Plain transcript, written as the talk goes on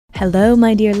Hello,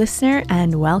 my dear listener,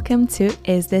 and welcome to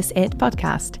Is This It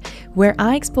podcast, where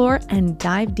I explore and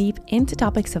dive deep into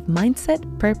topics of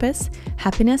mindset, purpose,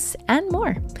 happiness, and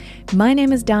more. My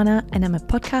name is Dana, and I'm a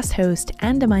podcast host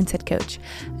and a mindset coach.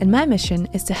 And my mission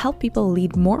is to help people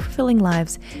lead more fulfilling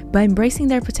lives by embracing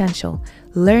their potential,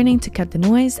 learning to cut the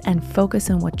noise, and focus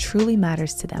on what truly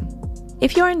matters to them.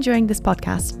 If you're enjoying this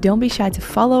podcast, don't be shy to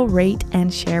follow, rate,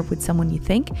 and share with someone you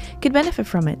think could benefit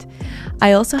from it.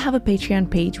 I also have a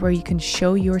Patreon page where you can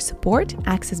show your support,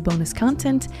 access bonus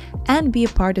content, and be a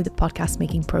part of the podcast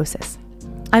making process.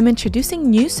 I'm introducing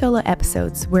new solo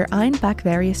episodes where I unpack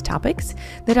various topics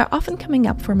that are often coming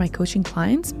up for my coaching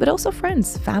clients, but also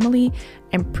friends, family,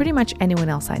 and pretty much anyone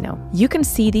else I know. You can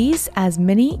see these as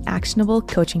mini actionable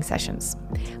coaching sessions.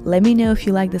 Let me know if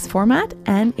you like this format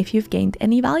and if you've gained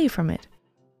any value from it.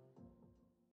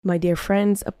 My dear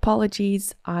friends,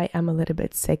 apologies. I am a little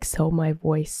bit sick, so my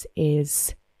voice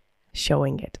is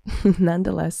showing it.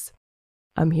 Nonetheless,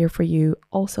 I'm here for you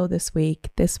also this week,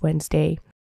 this Wednesday,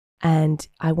 and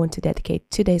I want to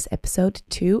dedicate today's episode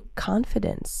to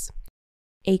confidence,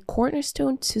 a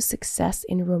cornerstone to success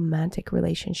in romantic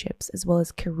relationships, as well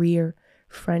as career,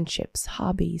 friendships,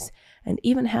 hobbies, and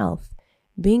even health.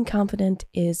 Being confident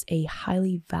is a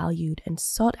highly valued and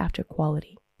sought after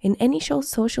quality. In any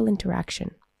social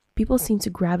interaction, people seem to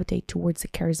gravitate towards the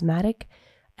charismatic,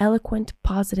 eloquent,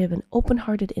 positive, and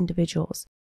open-hearted individuals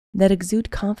that exude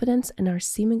confidence and are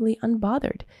seemingly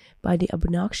unbothered by the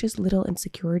obnoxious little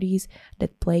insecurities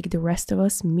that plague the rest of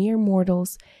us mere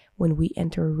mortals when we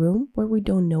enter a room where we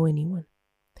don't know anyone.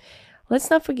 Let's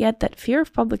not forget that fear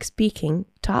of public speaking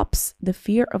tops the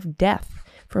fear of death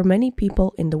for many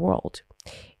people in the world.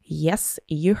 Yes,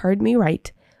 you heard me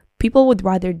right. People would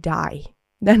rather die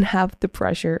than have the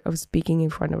pressure of speaking in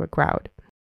front of a crowd.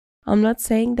 I'm not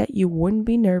saying that you wouldn't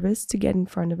be nervous to get in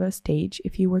front of a stage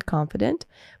if you were confident,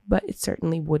 but it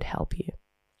certainly would help you.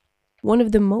 One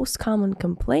of the most common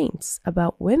complaints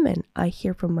about women I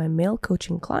hear from my male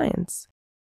coaching clients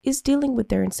is dealing with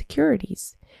their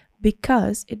insecurities,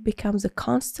 because it becomes a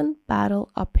constant battle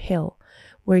uphill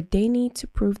where they need to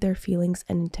prove their feelings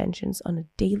and intentions on a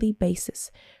daily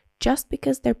basis just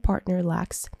because their partner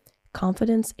lacks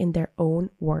confidence in their own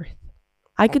worth.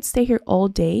 I could stay here all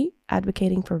day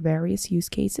advocating for various use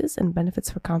cases and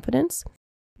benefits for confidence,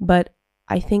 but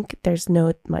I think there's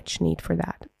not much need for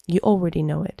that. You already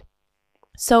know it.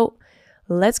 So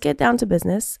let's get down to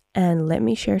business and let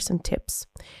me share some tips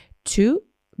to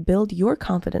build your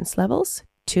confidence levels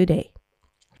today.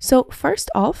 So first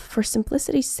off, for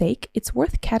simplicity's sake, it's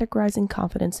worth categorizing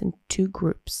confidence in two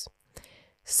groups: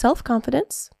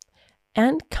 self-confidence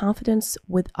and confidence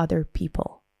with other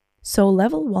people. So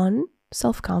level 1,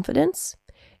 self-confidence,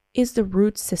 is the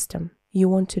root system you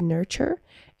want to nurture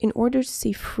in order to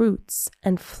see fruits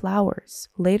and flowers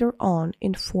later on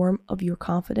in form of your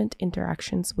confident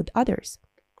interactions with others.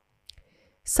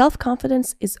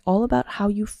 Self-confidence is all about how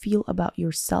you feel about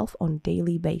yourself on a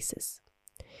daily basis.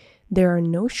 There are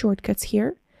no shortcuts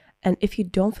here, and if you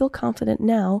don't feel confident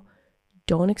now,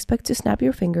 don't expect to snap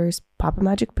your fingers, pop a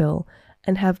magic pill,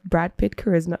 and have Brad Pitt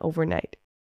charisma overnight.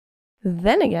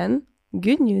 Then again,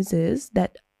 good news is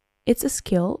that it's a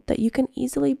skill that you can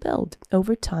easily build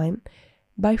over time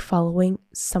by following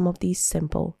some of these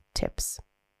simple tips.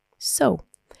 So,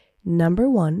 number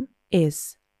 1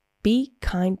 is be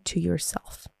kind to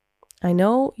yourself. I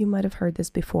know you might have heard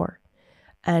this before,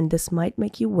 and this might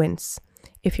make you wince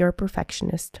if you're a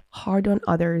perfectionist, hard on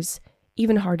others,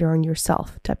 even harder on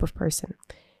yourself type of person.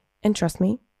 And trust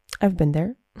me, I've been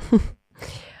there.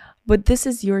 But this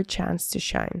is your chance to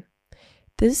shine.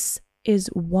 This is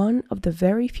one of the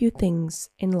very few things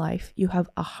in life you have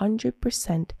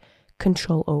 100%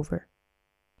 control over.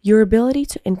 Your ability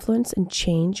to influence and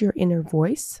change your inner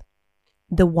voice,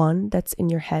 the one that's in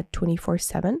your head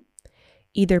 24/7,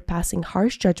 either passing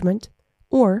harsh judgment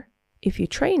or, if you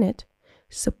train it,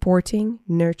 supporting,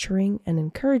 nurturing, and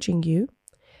encouraging you,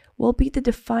 will be the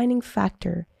defining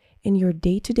factor in your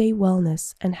day-to-day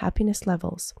wellness and happiness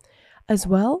levels, as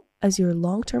well as your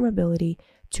long-term ability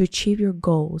to achieve your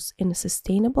goals in a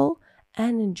sustainable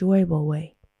and enjoyable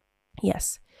way.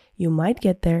 Yes, you might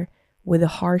get there with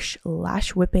a harsh,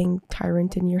 lash-whipping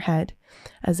tyrant in your head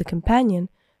as a companion,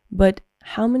 but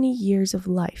how many years of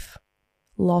life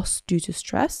lost due to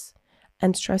stress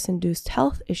and stress-induced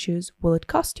health issues will it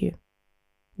cost you?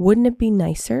 Wouldn't it be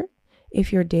nicer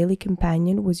if your daily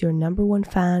companion was your number 1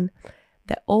 fan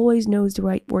that always knows the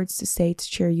right words to say to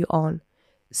cheer you on?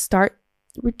 Start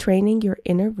retraining your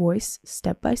inner voice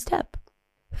step by step.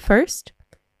 First,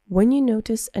 when you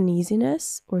notice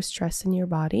uneasiness or stress in your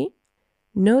body,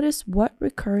 notice what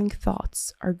recurring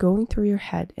thoughts are going through your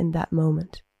head in that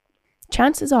moment.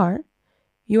 chances are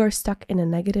you are stuck in a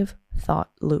negative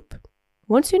thought loop.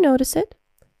 Once you notice it,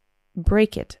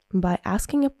 break it by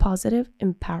asking a positive,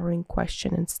 empowering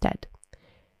question instead.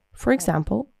 For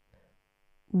example,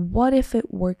 what if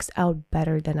it works out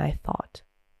better than I thought?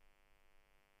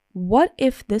 What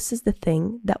if this is the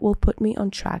thing that will put me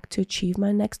on track to achieve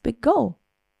my next big goal?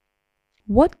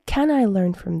 What can I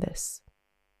learn from this?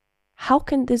 How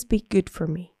can this be good for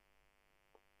me?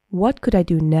 What could I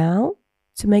do now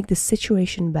to make the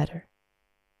situation better?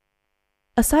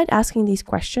 Aside asking these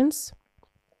questions,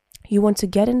 you want to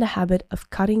get in the habit of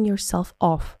cutting yourself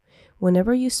off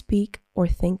whenever you speak or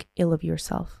think ill of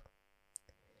yourself.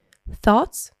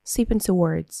 Thoughts seep into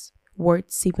words,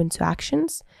 words seep into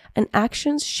actions, and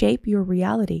actions shape your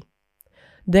reality.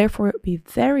 Therefore, be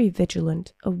very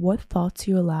vigilant of what thoughts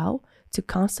you allow to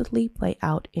constantly play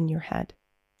out in your head.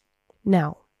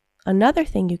 Now, another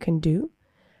thing you can do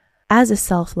as a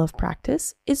self-love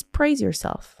practice is praise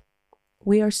yourself.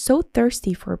 We are so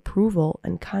thirsty for approval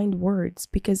and kind words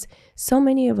because so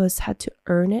many of us had to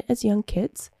earn it as young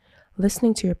kids,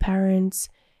 listening to your parents,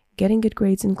 getting good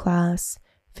grades in class,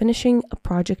 finishing a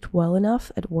project well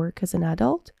enough at work as an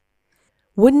adult.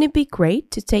 Wouldn't it be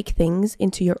great to take things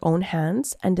into your own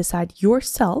hands and decide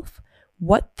yourself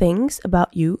what things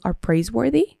about you are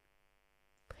praiseworthy?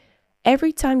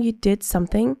 Every time you did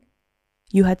something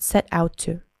you had set out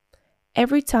to,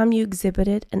 every time you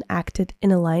exhibited and acted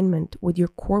in alignment with your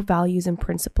core values and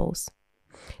principles,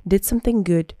 did something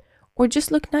good, or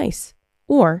just look nice,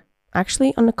 or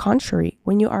actually on the contrary,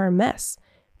 when you are a mess,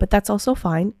 but that's also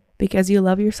fine because you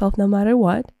love yourself no matter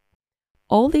what.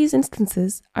 All these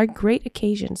instances are great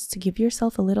occasions to give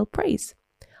yourself a little praise,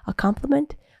 a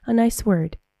compliment, a nice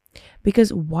word,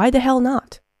 because why the hell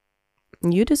not?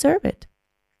 You deserve it.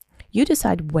 You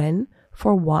decide when,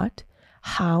 for what,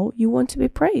 how you want to be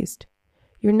praised.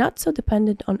 You're not so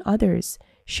dependent on others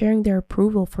sharing their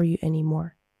approval for you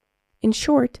anymore. In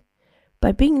short,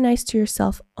 by being nice to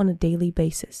yourself on a daily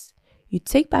basis, you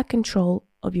take back control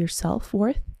of your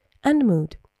self-worth and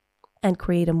mood and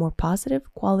create a more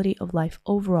positive quality of life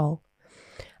overall,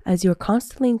 as you're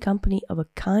constantly in company of a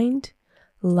kind,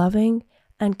 loving,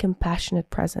 and compassionate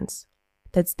presence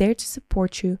that's there to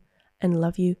support you and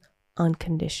love you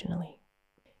unconditionally.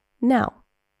 Now,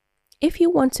 if you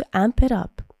want to amp it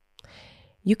up,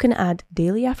 you can add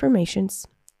daily affirmations,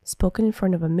 spoken in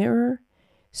front of a mirror,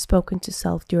 spoken to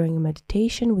self during a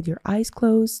meditation with your eyes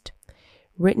closed,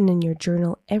 written in your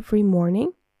journal every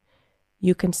morning.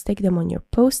 You can stick them on your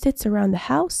post-its around the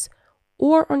house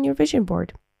or on your vision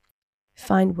board.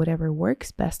 Find whatever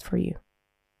works best for you.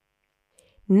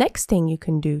 Next thing you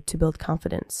can do to build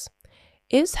confidence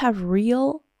is have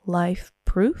real life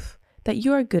proof that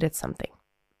you are good at something.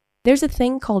 There's a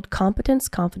thing called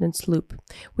competence-confidence loop,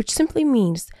 which simply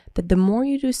means that the more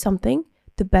you do something,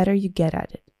 the better you get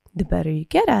at it. The better you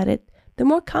get at it, the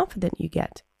more confident you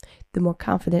get. The more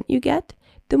confident you get,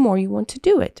 the more you want to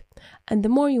do it. And the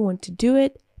more you want to do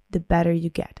it, the better you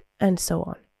get, and so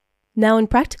on. Now, in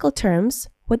practical terms,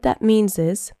 what that means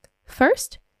is,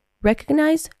 first,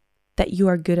 recognize that you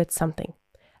are good at something.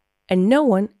 And no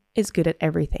one is good at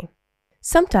everything.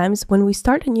 Sometimes when we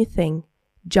start a new thing,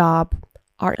 job,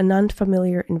 or an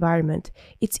unfamiliar environment,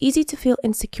 it's easy to feel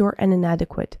insecure and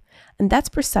inadequate. And that's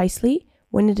precisely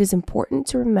when it is important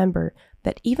to remember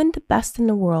that even the best in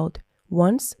the world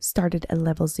once started at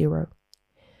level 0.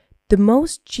 The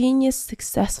most genius,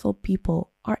 successful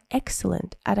people are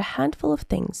excellent at a handful of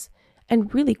things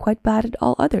and really quite bad at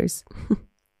all others.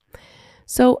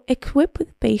 So, equipped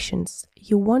with patience,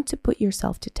 you want to put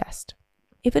yourself to test.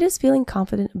 If it is feeling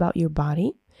confident about your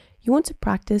body, you want to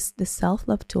practice the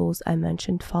self-love tools I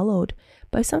mentioned, followed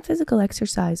by some physical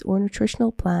exercise or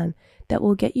nutritional plan that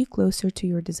will get you closer to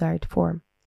your desired form.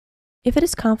 If it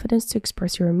is confidence to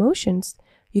express your emotions,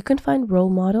 you can find role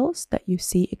models that you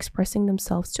see expressing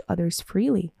themselves to others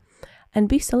freely and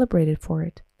be celebrated for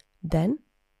it. Then,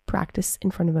 practice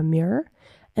in front of a mirror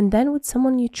and then with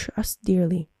someone you trust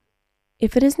dearly.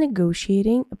 If it is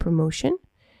negotiating a promotion,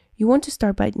 you want to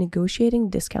start by negotiating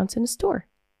discounts in a store.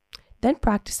 Then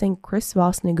practicing Chris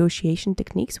Voss negotiation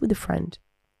techniques with a friend.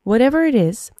 Whatever it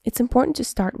is, it's important to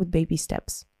start with baby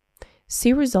steps.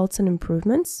 See results and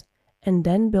improvements, and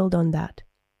then build on that.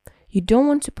 You don't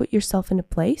want to put yourself in a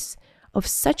place of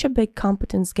such a big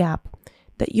competence gap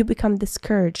that you become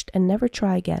discouraged and never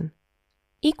try again.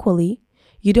 Equally,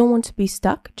 you don't want to be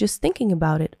stuck just thinking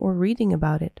about it or reading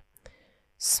about it.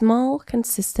 Small,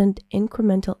 consistent,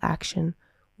 incremental action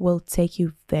will take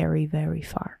you very, very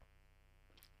far.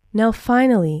 Now,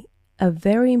 finally, a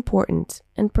very important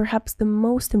and perhaps the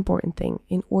most important thing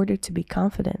in order to be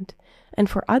confident and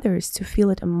for others to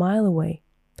feel it a mile away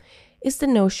is the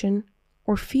notion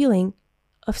or feeling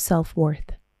of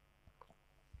self-worth.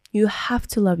 You have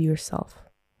to love yourself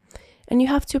and you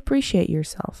have to appreciate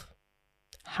yourself.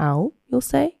 How, you'll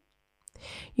say?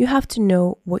 You have to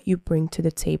know what you bring to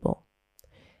the table.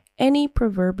 Any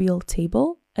proverbial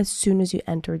table as soon as you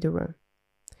enter the room.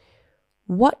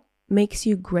 What makes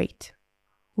you great?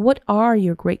 What are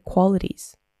your great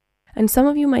qualities? And some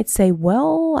of you might say,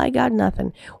 well, I got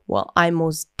nothing. Well, I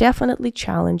most definitely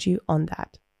challenge you on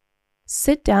that.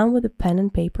 Sit down with a pen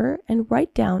and paper and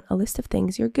write down a list of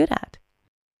things you're good at.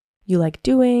 You like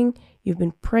doing, you've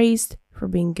been praised for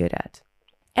being good at.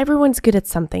 Everyone's good at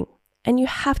something, and you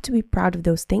have to be proud of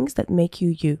those things that make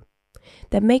you you,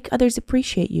 that make others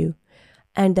appreciate you,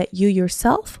 and that you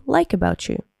yourself like about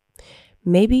you.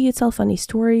 Maybe you tell funny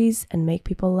stories and make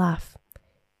people laugh.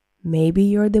 Maybe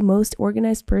you're the most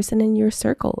organized person in your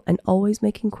circle and always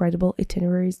make incredible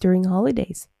itineraries during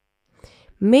holidays.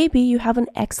 Maybe you have an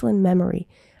excellent memory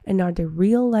and are the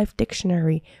real-life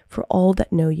dictionary for all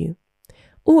that know you.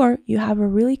 Or you have a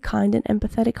really kind and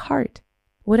empathetic heart.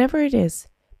 Whatever it is,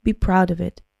 be proud of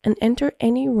it and enter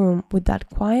any room with that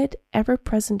quiet,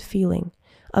 ever-present feeling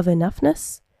of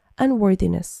enoughness and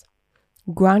worthiness,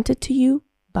 granted to you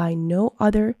by no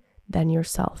other than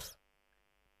yourself.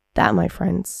 That, my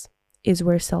friends, is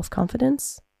where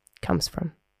self-confidence comes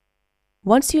from.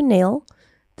 Once you nail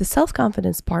the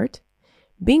self-confidence part,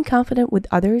 being confident with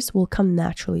others will come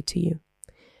naturally to you.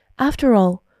 After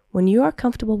all, when you are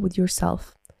comfortable with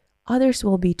yourself, others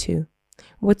will be too.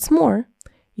 What's more,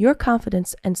 your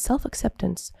confidence and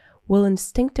self-acceptance will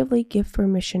instinctively give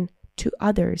permission to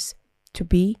others to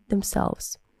be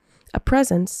themselves, a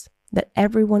presence that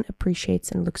everyone appreciates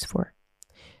and looks for.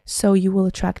 So you will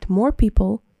attract more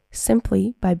people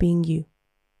simply by being you.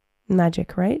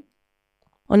 Magic, right?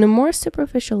 On a more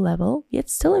superficial level, yet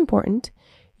still important,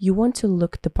 you want to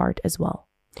look the part as well.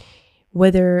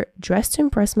 Whether dress to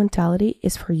impress mentality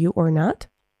is for you or not,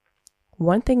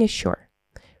 one thing is sure: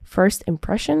 first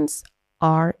impressions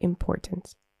are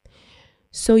important.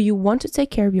 So you want to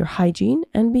take care of your hygiene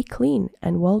and be clean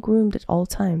and well-groomed at all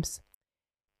times.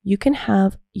 You can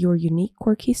have your unique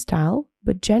quirky style,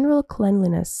 but general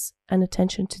cleanliness and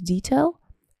attention to detail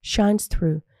shines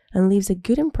through and leaves a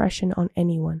good impression on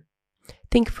anyone.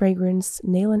 Think fragrance,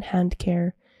 nail and hand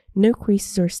care, no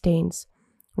creases or stains.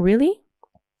 Really?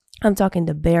 I'm talking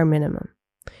the bare minimum,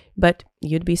 but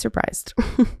you'd be surprised.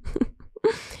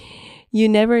 You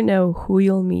never know who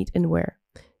you'll meet and where,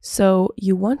 so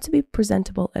you want to be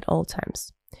presentable at all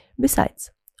times.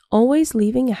 Besides, always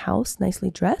leaving a house nicely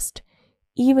dressed,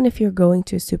 even if you're going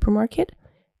to a supermarket,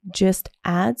 just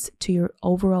adds to your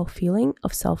overall feeling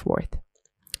of self-worth.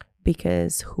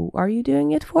 Because who are you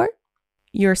doing it for?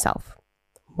 Yourself.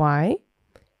 Why?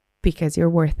 Because you're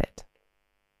worth it.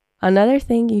 Another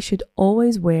thing you should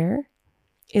always wear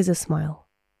is a smile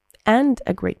and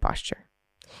a great posture.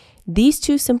 These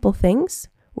two simple things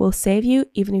will save you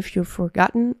even if you've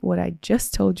forgotten what I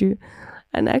just told you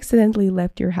and accidentally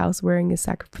left your house wearing a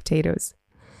sack of potatoes.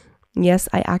 Yes,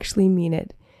 I actually mean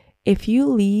it. If you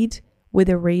lead with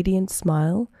a radiant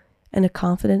smile and a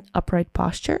confident, upright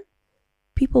posture,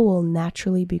 people will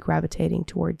naturally be gravitating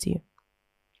towards you.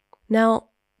 Now,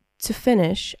 to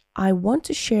finish, I want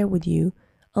to share with you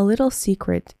a little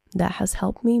secret that has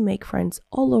helped me make friends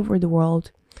all over the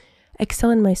world, excel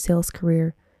in my sales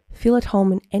career, feel at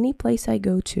home in any place I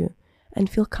go to, and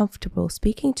feel comfortable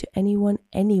speaking to anyone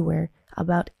anywhere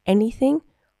about anything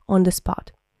on the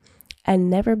spot, and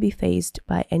never be fazed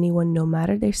by anyone no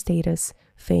matter their status,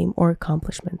 fame, or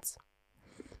accomplishments.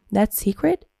 That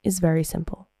secret is very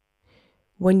simple.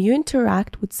 When you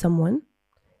interact with someone,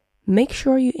 make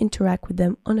sure you interact with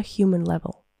them on a human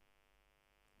level.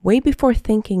 Way before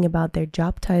thinking about their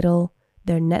job title,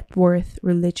 their net worth,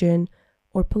 religion,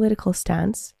 or political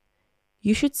stance,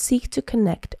 you should seek to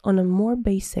connect on a more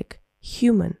basic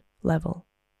human level.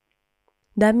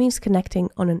 That means connecting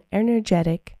on an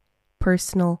energetic,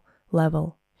 personal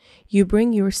level. You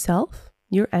bring yourself,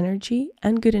 your energy,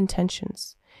 and good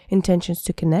intentions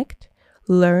to connect,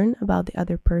 learn about the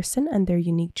other person and their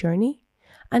unique journey,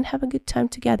 and have a good time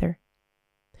together.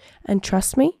 And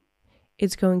trust me,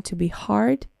 it's going to be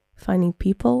hard finding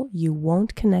people you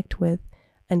won't connect with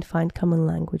and find common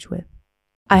language with.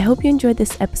 I hope you enjoyed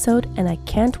this episode, and I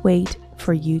can't wait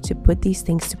for you to put these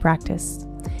things to practice.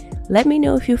 Let me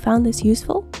know if you found this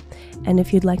useful, and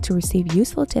if you'd like to receive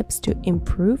useful tips to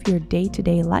improve your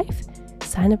day-to-day life,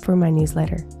 sign up for my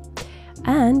newsletter.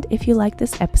 And if you like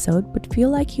this episode but feel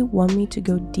like you want me to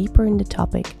go deeper in the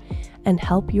topic and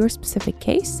help your specific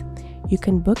case, you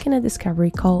can book in a discovery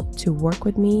call to work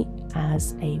with me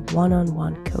as a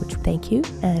one-on-one coach. Thank you,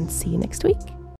 and see you next week.